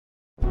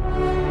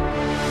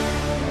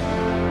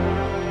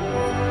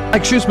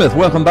Mike Shoesmith,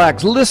 welcome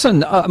back.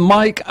 Listen,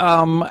 Mike,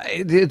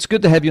 it's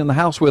good to have you in the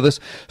house with us.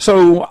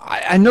 So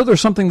I know there's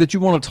something that you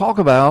want to talk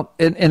about,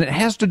 and it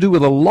has to do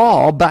with a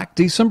law back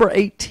December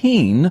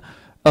 18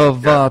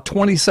 of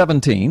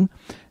 2017.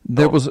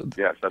 There was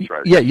yes, that's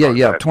right. Yeah.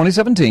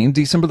 2017,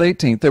 December the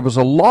 18th. There was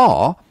a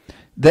law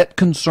that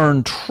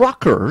concerned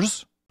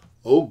truckers.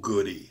 Oh,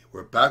 goody.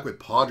 We're back with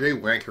Padre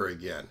Wanker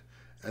again,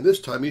 and this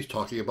time he's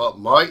talking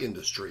about my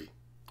industry.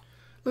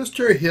 Let's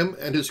hear him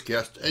and his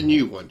guest a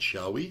new one,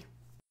 shall we?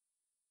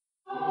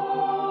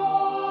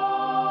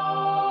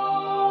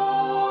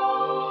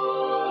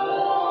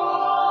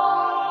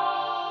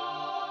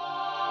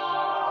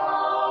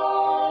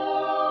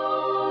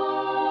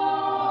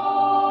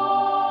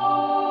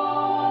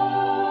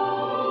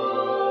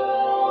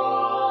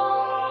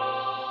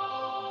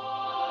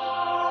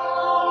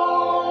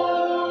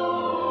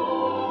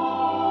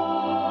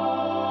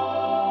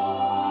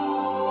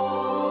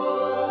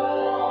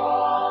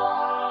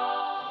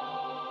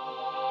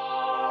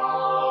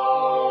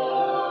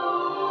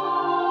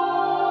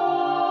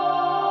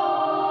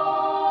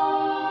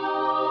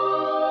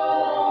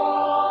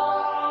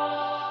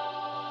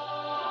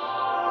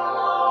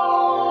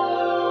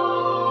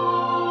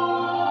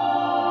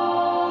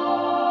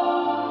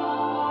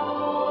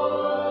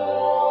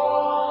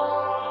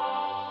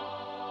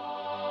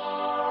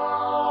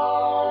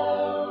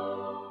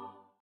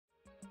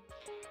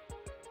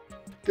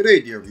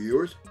 G'day, dear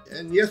viewers,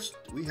 and yes,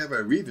 we have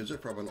a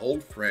revisit from an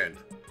old friend,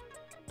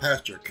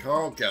 Pastor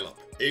Carl Gallups,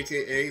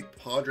 aka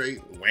Padre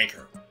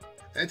Wanker.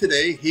 And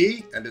today,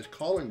 he and his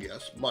calling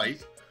guest,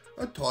 Mike,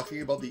 are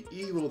talking about the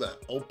evil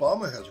that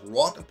Obama has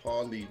wrought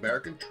upon the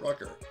American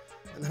trucker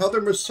and how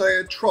their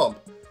messiah Trump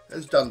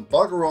has done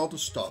bugger all to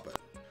stop it.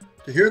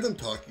 To hear them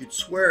talk, you'd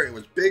swear it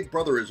was Big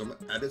Brotherism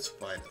at its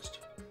finest.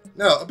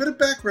 Now, a bit of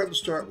background to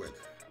start with.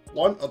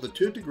 One of the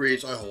 2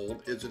 degrees I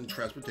hold is in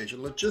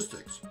transportation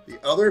logistics,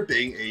 the other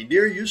being a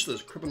near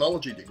useless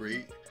criminology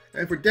degree,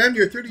 and for damn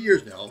near 30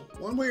 years now,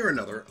 one way or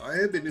another, I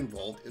have been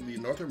involved in the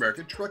North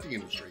American trucking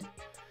industry,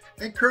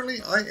 and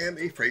currently I am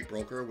a freight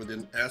broker with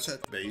an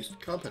asset-based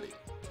company.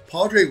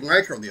 Padre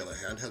Wanker, on the other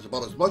hand, has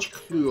about as much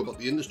clue about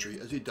the industry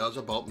as he does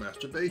about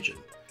masturbation,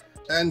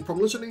 and from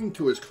listening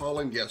to his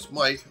calling guest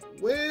Mike,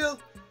 well,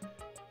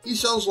 he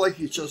sounds like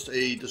he's just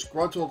a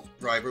disgruntled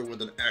driver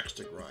with an axe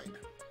to grind.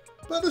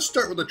 But let's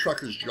start with the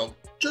trucker's joke,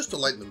 just to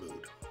lighten the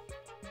mood.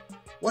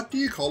 What do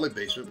you call a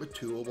basement with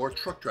 2 or more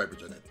truck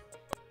drivers in it?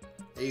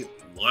 A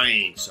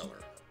wine cellar.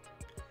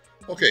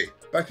 Okay,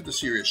 back to the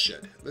serious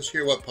shit. Let's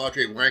hear what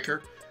Padre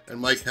Wanker and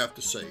Mike have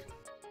to say.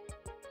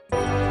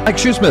 Mike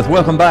Shoesmith,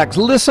 welcome back.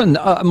 Listen,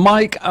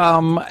 Mike,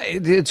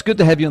 it's good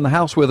to have you in the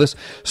house with us.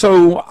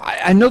 So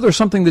I know there's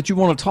something that you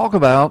want to talk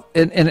about,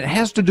 and it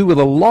has to do with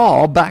a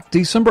law back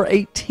December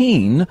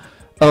 18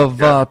 of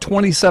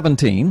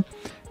 2017.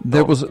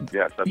 There was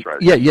yes, that's right.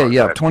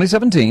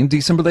 2017,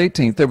 December the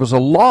 18th, there was a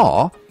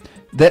law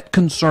that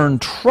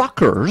concerned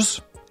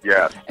truckers.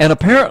 Yes. And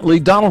apparently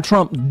Donald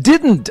Trump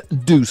didn't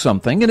do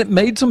something, and it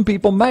made some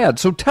people mad.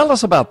 So tell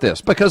us about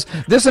this, because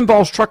this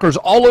involves truckers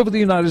all over the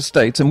United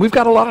States, and we've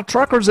got a lot of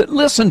truckers that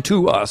listen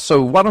to us.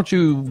 So why don't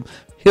you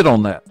hit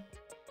on that?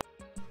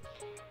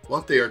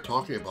 What they are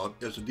talking about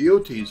is the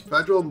DOT's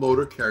Federal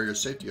Motor Carrier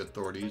Safety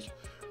Authority's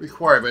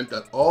requirement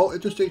that all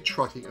interstate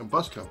trucking and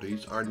bus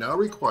companies are now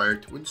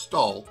required to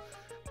install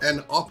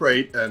and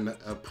operate an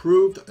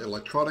approved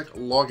electronic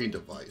logging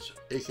device,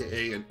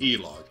 aka an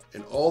e-log,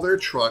 in all their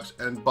trucks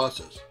and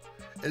buses,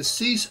 and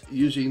cease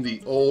using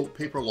the old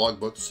paper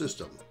logbook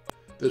system.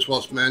 This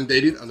was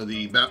mandated under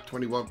the MAP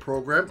 21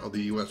 program of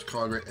the U.S.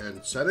 Congress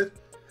and Senate,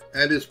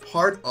 and is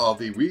part of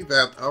the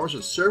revamped Hours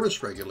of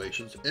Service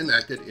regulations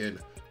enacted in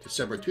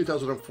December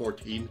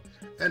 2014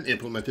 and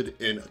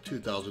implemented in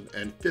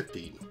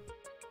 2015.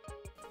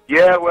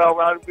 Yeah, well,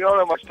 we don't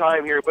have much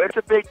time here, but it's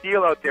a big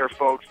deal out there,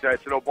 folks.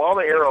 It's an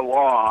Obama-era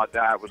law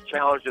that was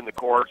challenged in the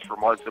courts for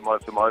months and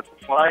months and months.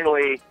 And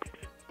finally,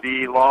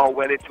 the law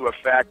went into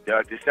effect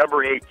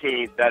December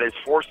 18th that is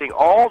forcing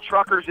all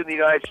truckers in the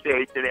United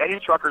States and any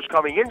truckers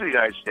coming into the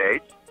United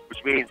States,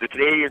 which means the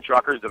Canadian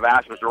truckers, the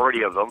vast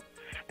majority of them,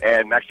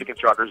 and Mexican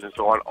truckers and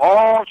so on,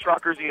 all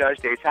truckers in the United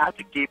States have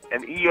to keep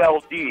an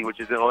ELD, which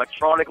is an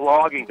electronic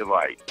logging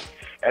device.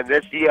 And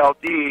this ELD,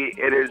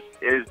 it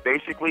is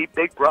basically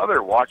Big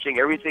Brother watching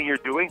everything you're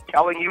doing,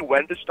 telling you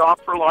when to stop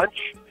for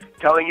lunch,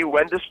 telling you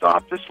when to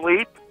stop to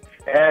sleep,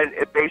 and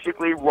it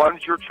basically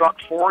runs your truck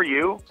for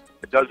you.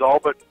 It does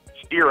all but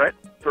steer it,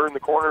 turn the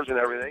corners and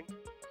everything.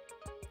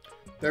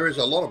 There is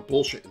a lot of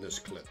bullshit in this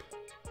clip.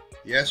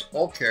 Yes,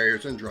 all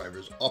carriers and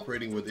drivers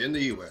operating within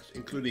the U.S.,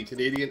 including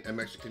Canadian and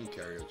Mexican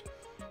carriers,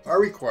 are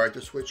required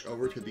to switch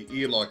over to the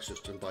e-log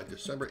system by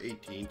December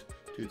 18,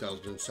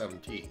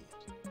 2017.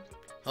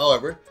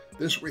 However,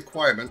 this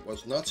requirement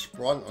was not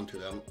sprung onto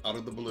them out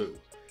of the blue,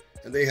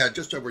 and they had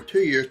just over 2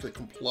 years to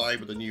comply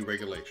with the new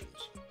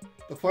regulations.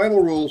 The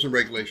final rules and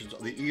regulations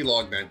of the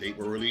e-log mandate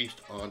were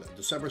released on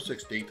December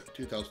 16,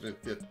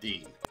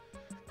 2015,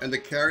 and the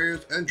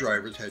carriers and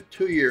drivers had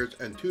 2 years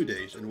and 2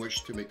 days in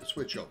which to make the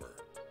switchover.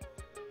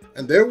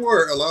 and there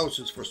were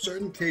allowances for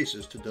certain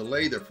cases to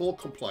delay their full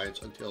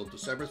compliance until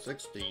December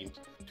 16,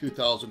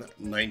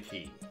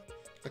 2019.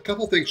 A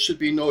couple things should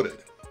be noted.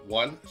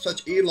 One,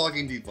 such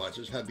e-logging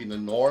devices have been the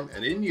norm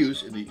and in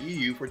use in the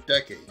EU for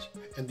decades,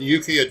 and the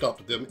UK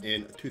adopted them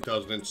in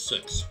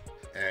 2006.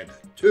 And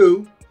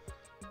two,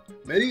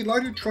 many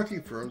larger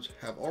trucking firms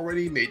have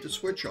already made the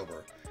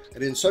switchover,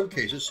 and in some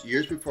cases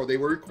years before they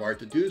were required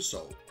to do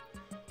so.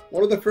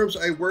 One of the firms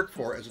I worked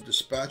for as a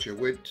dispatcher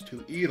went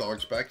to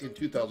e-logs back in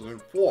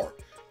 2004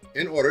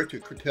 in order to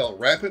curtail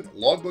rampant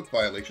logbook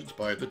violations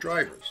by the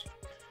drivers.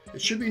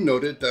 It should be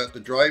noted that the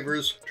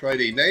drivers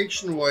tried a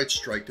nationwide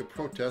strike to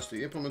protest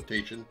the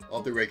implementation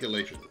of the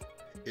regulation.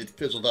 It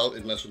fizzled out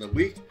in less than a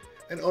week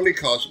and only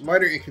caused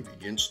minor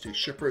inconvenience to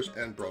shippers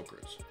and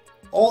brokers.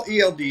 All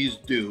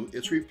ELDs do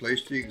is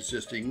replace the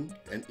existing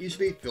and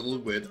easily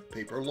filled with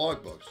paper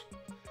logbooks.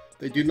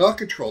 They do not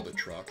control the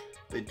truck.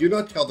 They do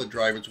not tell the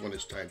drivers when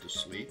it's time to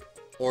sleep,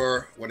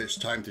 or when it's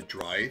time to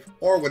drive,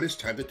 or when it's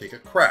time to take a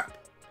crap.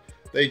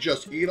 They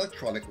just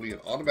electronically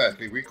and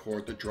automatically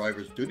record the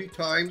driver's duty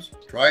times,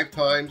 drive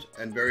times,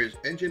 and various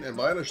engine and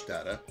mileage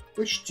data,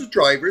 which the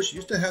drivers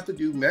used to have to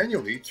do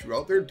manually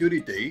throughout their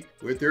duty day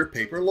with their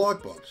paper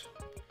logbooks.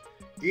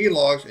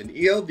 E-logs and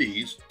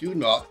ELDs do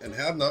not and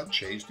have not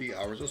changed the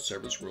hours of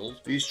service rules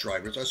these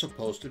drivers are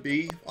supposed to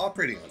be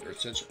operating under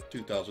since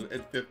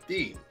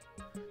 2015.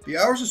 The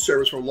hours of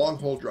service for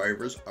long-haul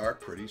drivers are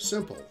pretty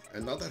simple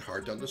and not that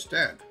hard to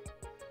understand.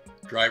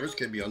 Drivers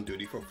can be on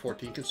duty for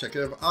 14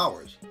 consecutive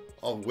hours,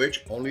 of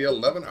which only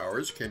 11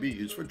 hours can be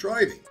used for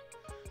driving.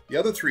 The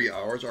other 3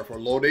 hours are for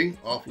loading,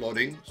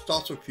 offloading,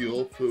 stops of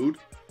fuel, food,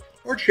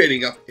 or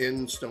trading up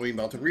in snowy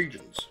mountain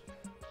regions.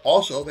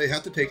 Also, they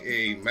have to take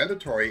a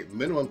mandatory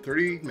minimum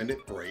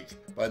 30-minute break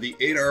by the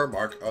 8-hour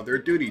mark of their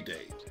duty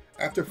day.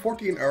 After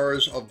 14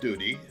 hours of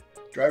duty,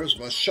 drivers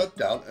must shut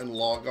down and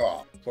log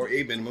off for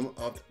a minimum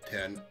of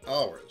 10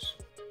 hours.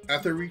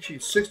 After reaching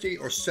 60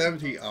 or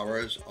 70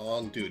 hours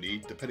on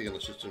duty, depending on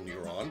the system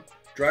you're on,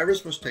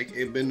 drivers must take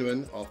a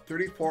minimum of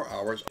 34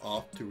 hours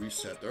off to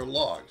reset their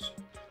logs.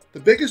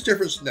 The biggest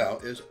difference now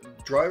is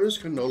drivers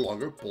can no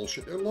longer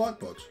bullshit their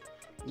logbooks,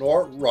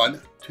 nor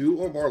run 2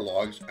 or more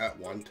logs at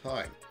one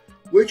time,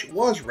 which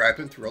was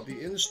rampant throughout the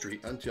industry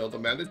until the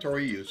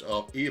mandatory use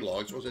of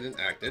e-logs was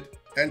enacted,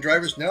 and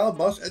drivers now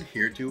must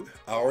adhere to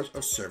hours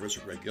of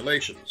service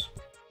regulations.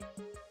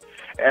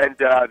 And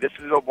this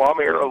is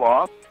Obama-era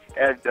law,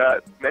 and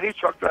many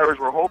truck drivers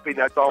were hoping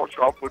that Donald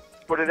Trump would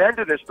put an end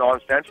to this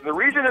nonsense. And the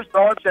reason it's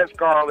nonsense,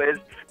 Carl, is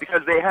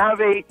because they have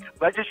a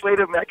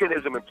legislative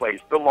mechanism in place.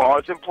 The law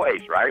is in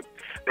place, right?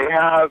 They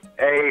have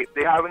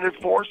an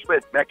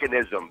enforcement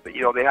mechanism.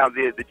 You know, they have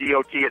the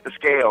DOT at the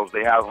scales.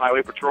 They have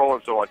Highway Patrol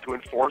and so on to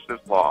enforce this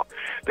law.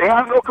 They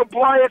have no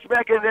compliance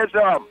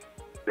mechanism.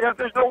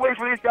 There's no way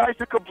for these guys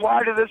to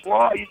comply to this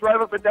law. You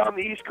drive up and down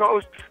the East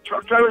Coast,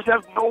 truck drivers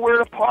have nowhere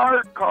to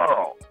park,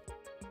 Carl.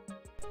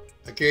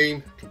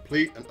 Again,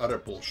 complete and utter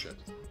bullshit.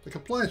 The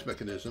compliance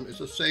mechanism is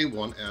the same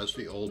one as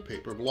the old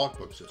paper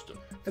logbook system,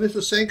 and it's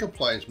the same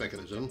compliance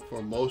mechanism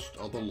for most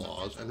of the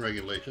laws and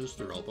regulations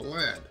throughout the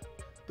land.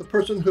 The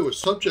person who is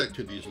subject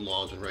to these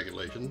laws and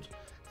regulations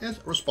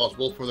is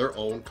responsible for their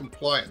own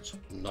compliance,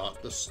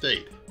 not the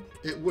state.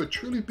 It would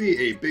truly be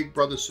a big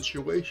brother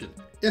situation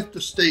if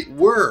the state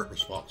were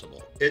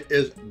responsible. It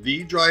is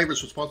the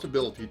driver's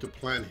responsibility to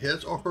plan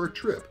his or her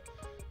trip,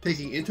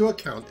 taking into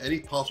account any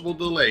possible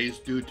delays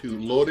due to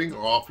loading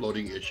or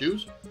offloading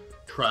issues,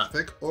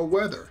 traffic, or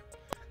weather,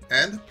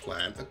 and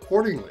plan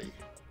accordingly.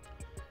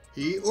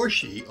 He or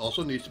she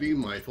also needs to be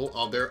mindful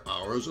of their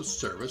hours of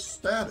service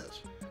status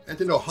and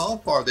to know how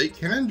far they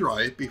can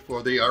drive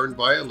before they are in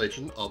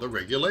violation of the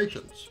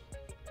regulations.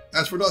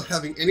 As for not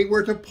having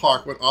anywhere to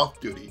park when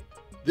off duty,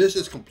 this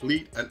is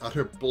complete and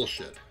utter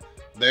bullshit.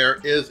 There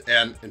is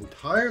an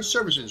entire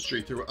service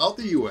industry throughout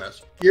the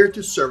U.S. geared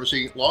to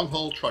servicing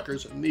long-haul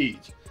truckers'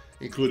 needs,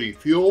 including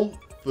fuel,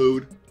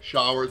 food,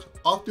 showers,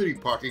 off-duty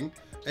parking,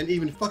 and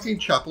even fucking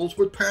chapels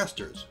with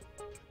pastors.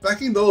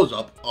 Backing those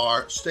up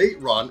are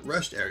state-run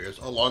rest areas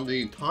along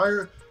the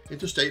entire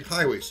interstate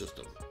highway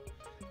system.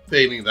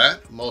 Failing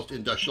that, most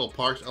industrial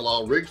parks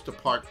allow rigs to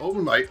park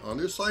overnight on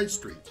their side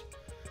streets,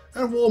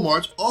 and Wal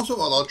Marts also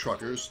allow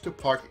truckers to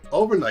park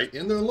overnight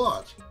in their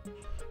lots.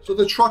 So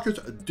the truckers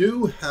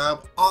do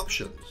have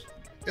options.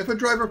 If a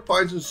driver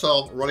finds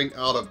himself running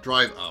out of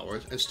drive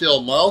hours and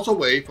still miles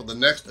away from the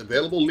next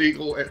available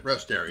legal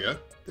rest area,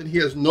 then he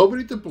has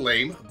nobody to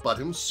blame but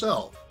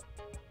himself.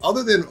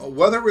 Other than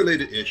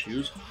weather-related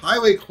issues,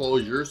 highway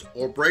closures,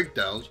 or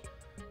breakdowns,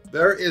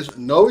 there is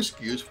no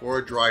excuse for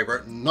a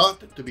driver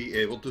not to be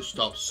able to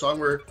stop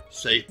somewhere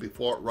safe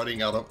before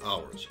running out of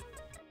hours.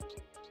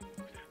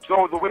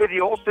 So the way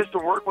the old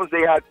system worked was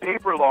they had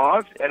paper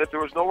logs, and if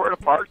there was nowhere to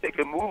park, they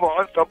could move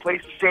on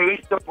someplace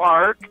safe to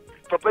park,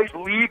 someplace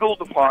legal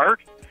to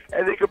park,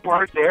 and they could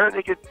park there, and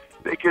they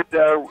could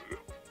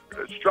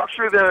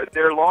structure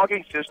their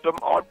logging system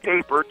on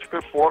paper to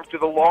conform to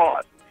the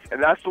laws.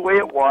 And that's the way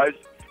it was,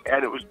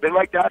 and it was been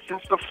like that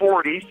since the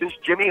 40s, since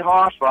Jimmy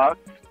Hoffa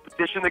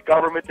petitioned the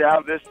government to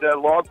have this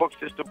logbook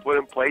system put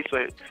in place so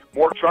that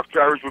more truck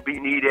drivers would be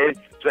needed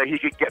so that he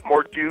could get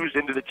more dues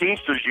into the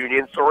Teamsters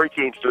Union. Sorry,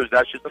 Teamsters,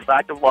 that's just a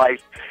fact of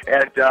life.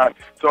 And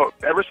so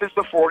ever since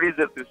the 40s,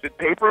 there's been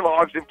paper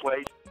logs in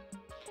place.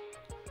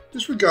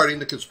 Disregarding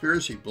the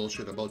conspiracy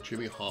bullshit about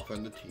Jimmy Hoffa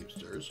and the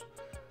Teamsters,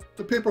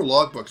 the paper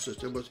logbook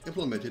system was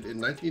implemented in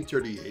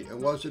 1938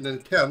 and was an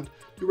attempt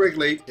to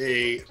regulate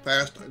a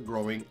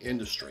fast-growing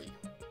industry.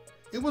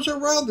 It was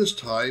around this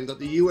time that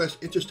the U.S.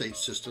 interstate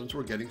systems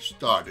were getting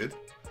started,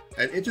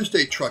 and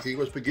interstate trucking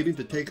was beginning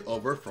to take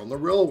over from the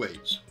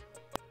railways.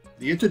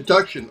 The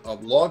introduction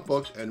of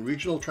logbooks and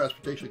regional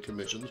transportation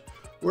commissions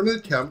were an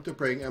attempt to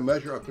bring a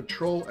measure of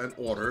control and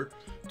order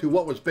to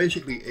what was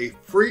basically a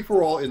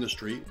free-for-all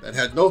industry that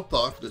had no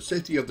thought for the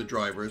safety of the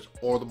drivers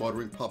or the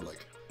motoring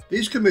public.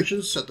 These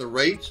commissions set the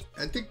rates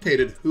and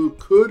dictated who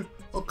could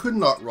or could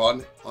not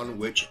run on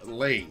which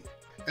lane.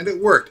 And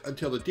it worked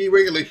until the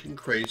deregulation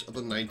craze of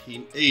the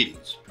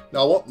 1980s.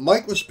 Now, what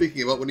Mike was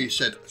speaking about when he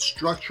said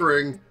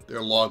structuring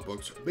their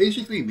logbooks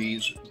basically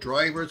means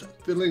drivers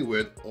fiddling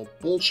with or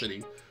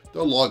bullshitting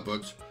their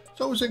logbooks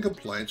so it's in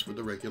compliance with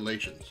the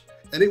regulations.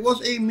 And it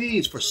was a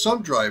means for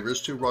some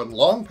drivers to run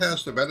long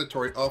past the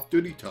mandatory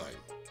off-duty time.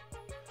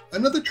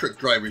 Another trick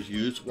drivers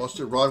used was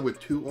to run with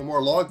 2 or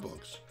more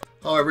logbooks.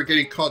 However,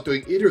 getting caught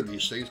doing either of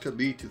these things could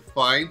lead to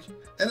fines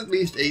and at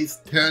least a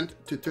 10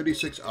 to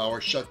 36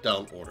 hour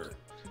shutdown order.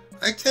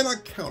 I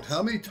cannot count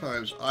how many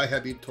times I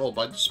have been told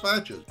by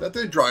dispatchers that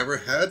their driver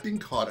had been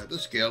caught at the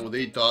scale with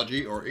a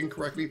dodgy or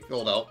incorrectly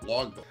filled out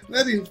logbook and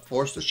had been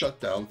forced to shut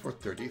down for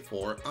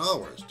 34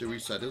 hours to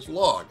reset his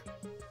log.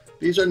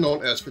 These are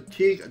known as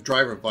fatigue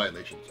driver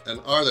violations and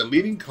are the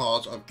leading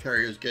cause of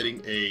carriers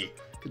getting a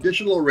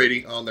conditional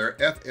rating on their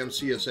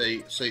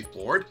FMCSA safe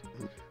board.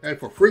 And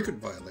for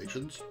frequent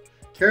violations,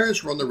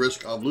 carriers run the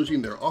risk of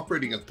losing their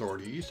operating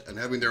authorities and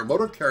having their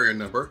motor carrier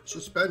number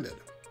suspended.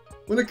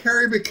 When a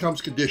carrier becomes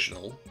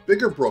conditional,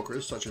 bigger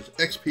brokers such as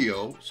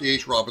XPO,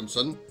 C.H.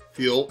 Robinson,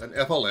 Fuel, and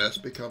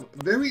FLS become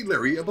very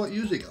leery about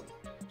using them.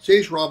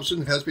 C.H.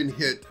 Robinson has been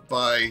hit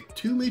by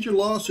 2 major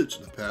lawsuits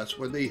in the past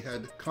when they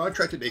had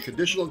contracted a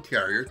conditional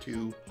carrier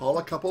to haul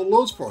a couple of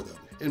loads for them.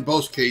 In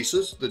both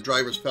cases, the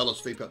drivers fell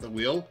asleep at the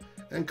wheel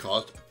and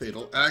caused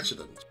fatal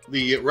accidents.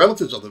 The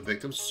relatives of the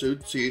victims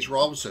sued C.H.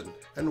 Robinson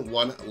and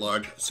won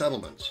large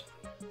settlements.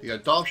 The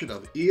adoption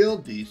of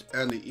ELDs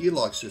and the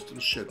e-log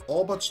systems should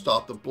all but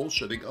stop the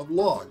bullshitting of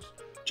logs,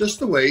 just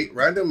the way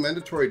random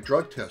mandatory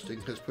drug testing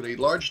has put a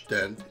large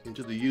dent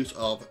into the use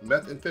of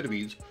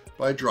methamphetamines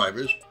by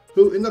drivers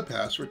who in the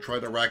past were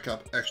trying to rack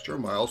up extra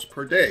miles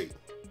per day.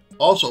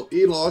 Also,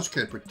 e-logs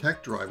can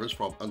protect drivers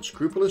from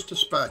unscrupulous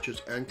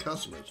dispatchers and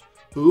customers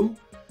who,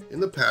 in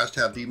the past,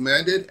 have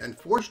demanded and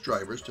forced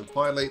drivers to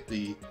violate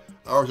the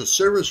hours of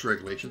service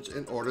regulations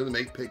in order to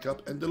make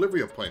pickup and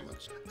delivery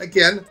appointments.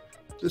 Again,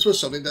 this was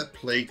something that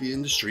plagued the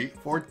industry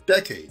for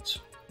decades.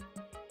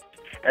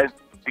 And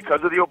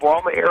because of the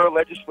Obama-era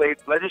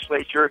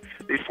legislature,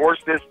 they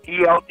forced this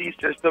ELD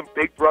system,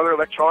 Big Brother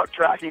electronic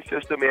tracking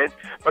system in.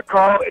 But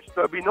Carl, it's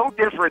going to be no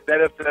different than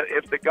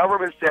if the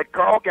government said,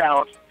 Carl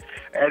Gallups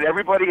and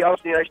everybody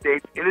else in the United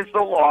States, it is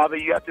the law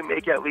that you have to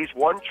make at least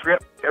 1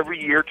 trip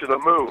every year to the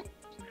moon.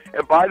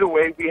 And by the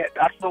way,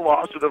 that's the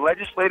law. So the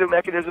legislative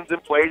mechanisms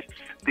in place,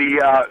 the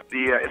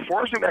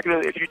enforcement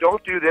mechanism. If you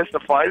don't do this, the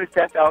fine is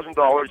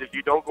 $10,000. If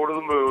you don't go to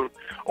the moon,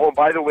 oh, and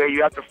by the way,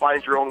 you have to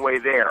find your own way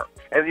there.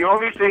 And the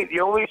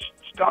only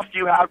stuff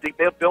you have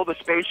to build a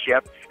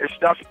spaceship is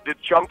the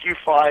junk you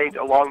find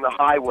along the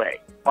highway.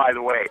 By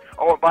the way,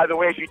 oh, and by the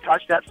way, if you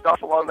touch that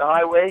stuff along the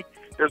highway,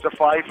 there's a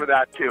fine for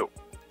that too.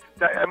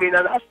 I mean,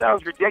 now that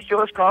sounds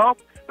ridiculous, Carl.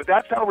 But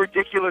that's how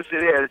ridiculous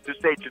it is to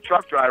say to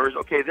truck drivers,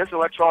 okay, this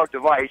electronic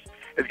device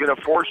is going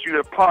to force you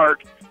to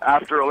park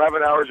after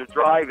 11 hours of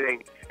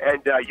driving, and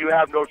you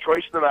have no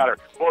choice in the matter.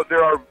 Well,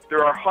 there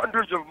are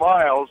hundreds of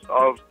miles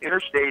of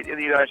interstate in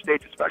the United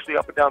States, especially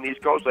up and down the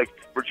East Coast, like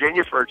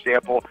Virginia, for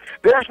example.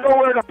 There's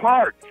nowhere to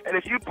park, and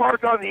if you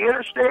park on the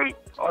interstate,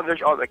 on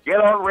the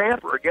get-on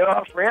ramp or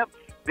get-off ramp,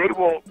 they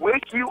will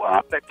wake you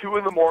up at 2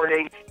 in the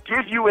morning,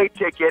 give you a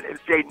ticket, and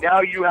say,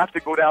 now you have to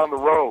go down the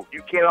road.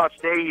 You cannot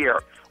stay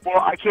here. Well,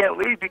 I can't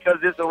leave because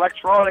this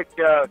electronic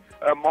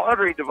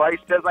monitoring device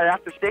says I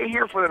have to stay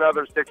here for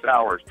another 6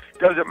 hours.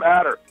 Doesn't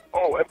matter.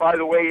 Oh, and by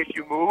the way, if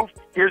you move,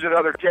 here's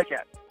another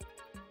ticket.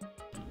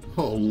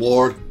 Oh,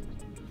 Lord.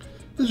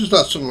 This is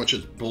not so much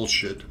as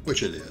bullshit,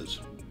 which it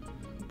is,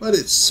 but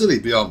it's silly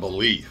beyond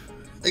belief.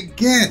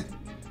 Again,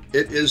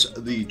 it is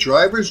the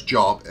driver's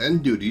job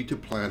and duty to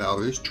plan out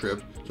his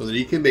trip so that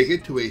he can make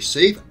it to a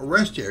safe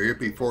rest area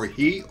before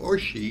he or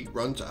she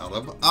runs out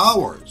of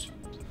hours.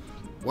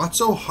 What's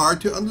so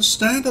hard to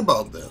understand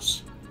about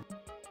this?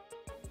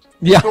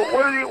 Yeah. So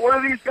what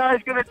are these guys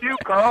going to do,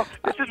 Carl?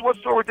 This is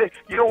what's so ridiculous.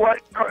 You know what?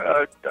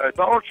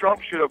 Donald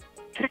Trump should have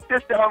kicked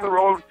this down the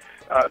road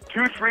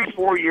 2, 3,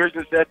 4 years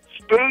and said,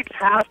 states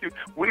have to.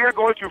 We are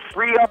going to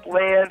free up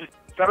land,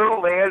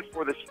 federal land,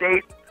 for the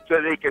state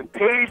so they can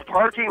pave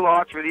parking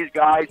lots for these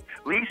guys,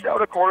 lease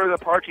out a corner of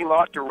the parking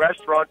lot to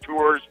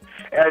restaurateurs,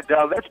 and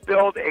let's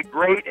build a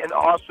great and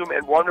awesome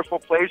and wonderful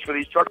place for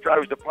these truck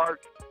drivers to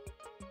park.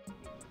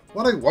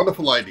 What a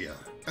wonderful idea.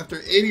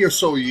 After 80 or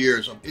so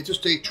years of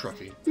interstate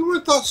trucking, you would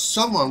have thought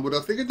someone would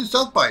have figured this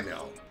out by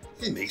now.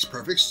 It makes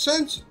perfect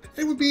sense.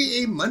 It would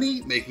be a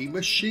money-making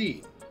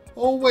machine.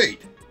 Oh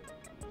wait,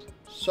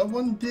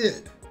 someone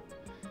did.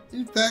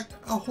 In fact,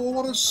 a whole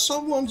lot of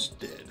someones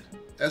did.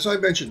 As I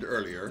mentioned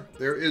earlier,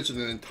 there is an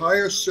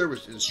entire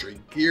service industry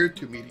geared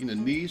to meeting the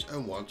needs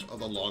and wants of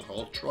the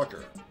long-haul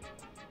trucker.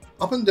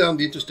 Up and down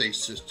the interstate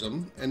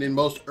system, and in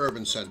most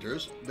urban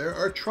centers, there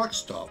are truck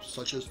stops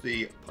such as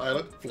the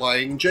Pilot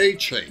Flying J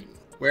chain,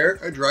 where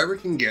a driver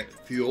can get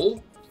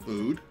fuel,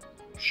 food,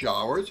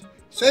 showers,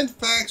 send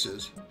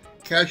faxes,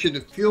 cash in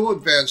fuel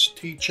advance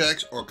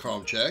T-checks or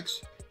com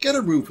checks, get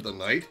a room for the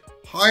night,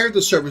 hire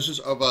the services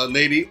of a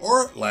lady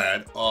or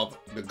lad of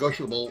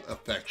negotiable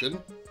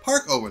affection,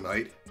 park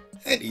overnight,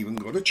 and even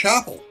go to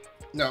chapel.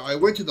 Now, I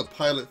went to the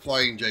Pilot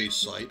Flying J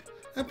site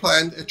and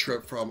planned a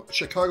trip from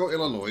Chicago,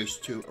 Illinois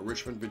to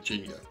Richmond,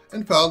 Virginia,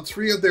 and found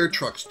 3 of their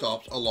truck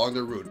stops along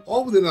the route,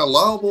 all within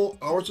allowable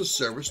hours of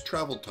service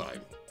travel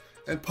time.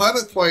 And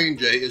Pilot Flying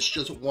J is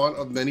just one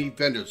of many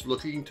vendors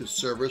looking to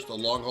service the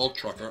long-haul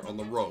trucker on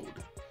the road.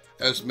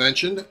 As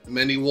mentioned,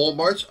 many Wal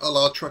Marts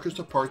allow truckers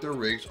to park their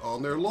rigs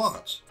on their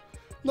lots.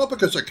 Not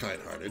because they're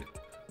kind-hearted,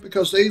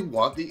 because they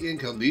want the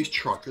income these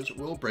truckers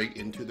will bring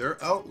into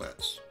their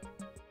outlets.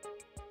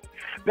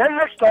 Then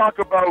let's talk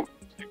about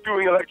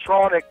doing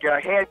electronic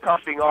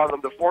handcuffing on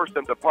them to force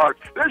them to park.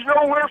 There's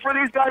nowhere for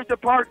these guys to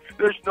park.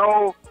 There's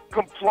no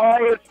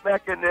compliance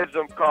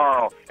mechanism,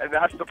 Carl, and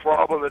that's the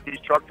problem that these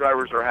truck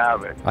drivers are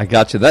having. I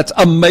got you. That's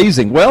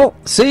amazing. Well,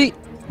 see,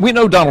 we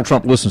know Donald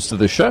Trump listens to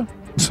this show.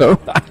 So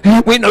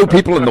we know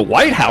people in the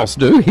White House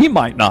do. He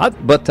might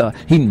not, but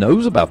he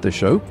knows about this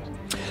show.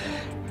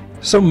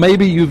 So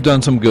maybe you've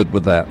done some good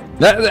with that.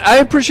 I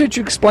appreciate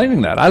you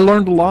explaining that. I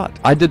learned a lot.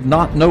 I did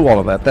not know all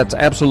of that. That's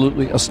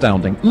absolutely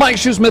astounding. Mike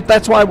Shoesmith,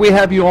 that's why we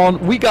have you on.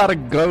 We got to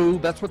go.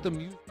 That's what the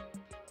music...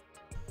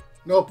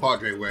 No,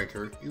 Padre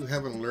Wanker, you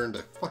haven't learned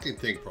a fucking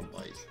thing from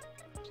Mike.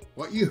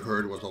 What you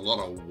heard was a lot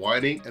of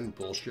whining and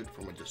bullshit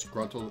from a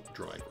disgruntled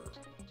driver.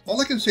 All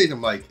I can say to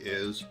Mike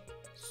is,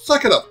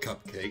 suck it up,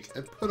 cupcake,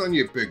 and put on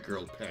your big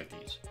girl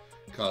panties,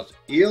 cause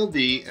ELD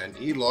and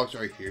E-logs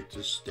are here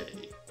to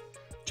stay.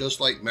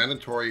 Just like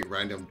mandatory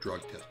random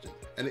drug testing.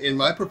 And in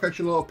my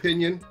professional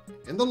opinion,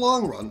 in the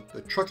long run,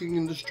 the trucking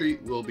industry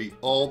will be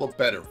all the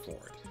better for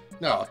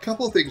it. Now, a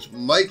couple of things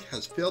Mike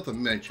has failed to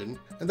mention,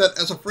 and that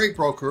as a freight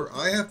broker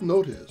I have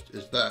noticed,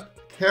 is that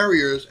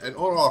carriers and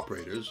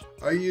owner-operators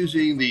are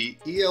using the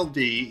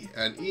ELD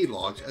and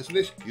E-logs as an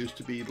excuse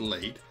to be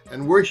late,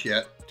 and worse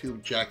yet, to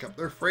jack up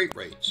their freight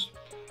rates.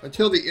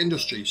 Until the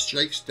industry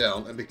shakes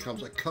down and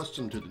becomes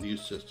accustomed to the new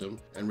system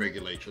and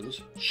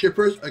regulations,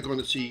 shippers are going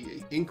to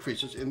see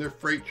increases in their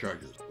freight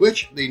charges,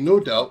 which they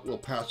no doubt will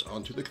pass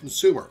on to the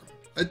consumer.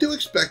 I do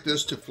expect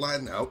this to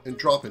flatten out and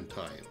drop in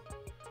time.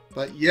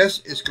 But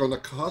yes, it's going to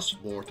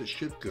cost more to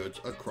ship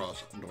goods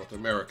across North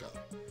America.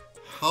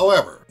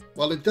 However,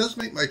 while it does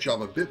make my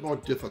job a bit more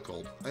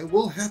difficult, I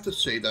will have to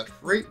say that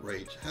freight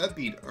rates have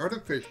been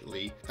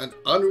artificially and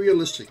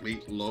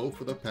unrealistically low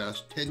for the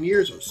past 10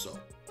 years or so.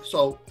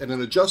 So, an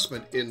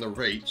adjustment in the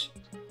rates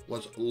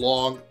was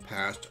long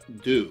past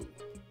due.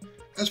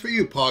 As for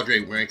you,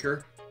 Padre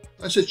Wanker,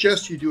 I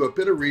suggest you do a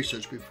bit of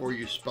research before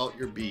you spout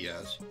your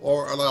BS,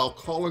 or allow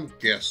calling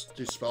guests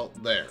to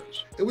spout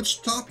theirs. It would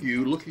stop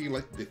you looking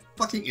like the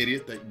fucking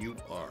idiot that you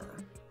are.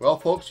 Well,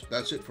 folks,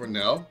 that's it for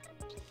now.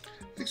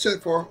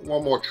 Except for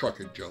one more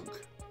trucker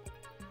joke.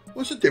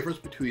 What's the difference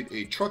between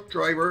a truck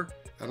driver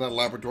and a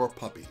Labrador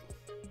puppy?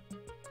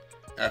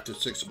 After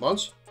 6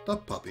 months, the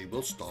puppy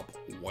will stop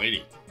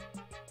whining.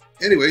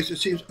 Anyways, it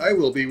seems I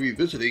will be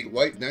revisiting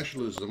white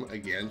nationalism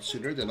again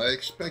sooner than I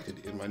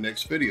expected in my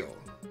next video.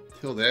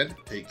 Till then,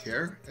 take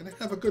care and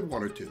have a good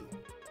one or two.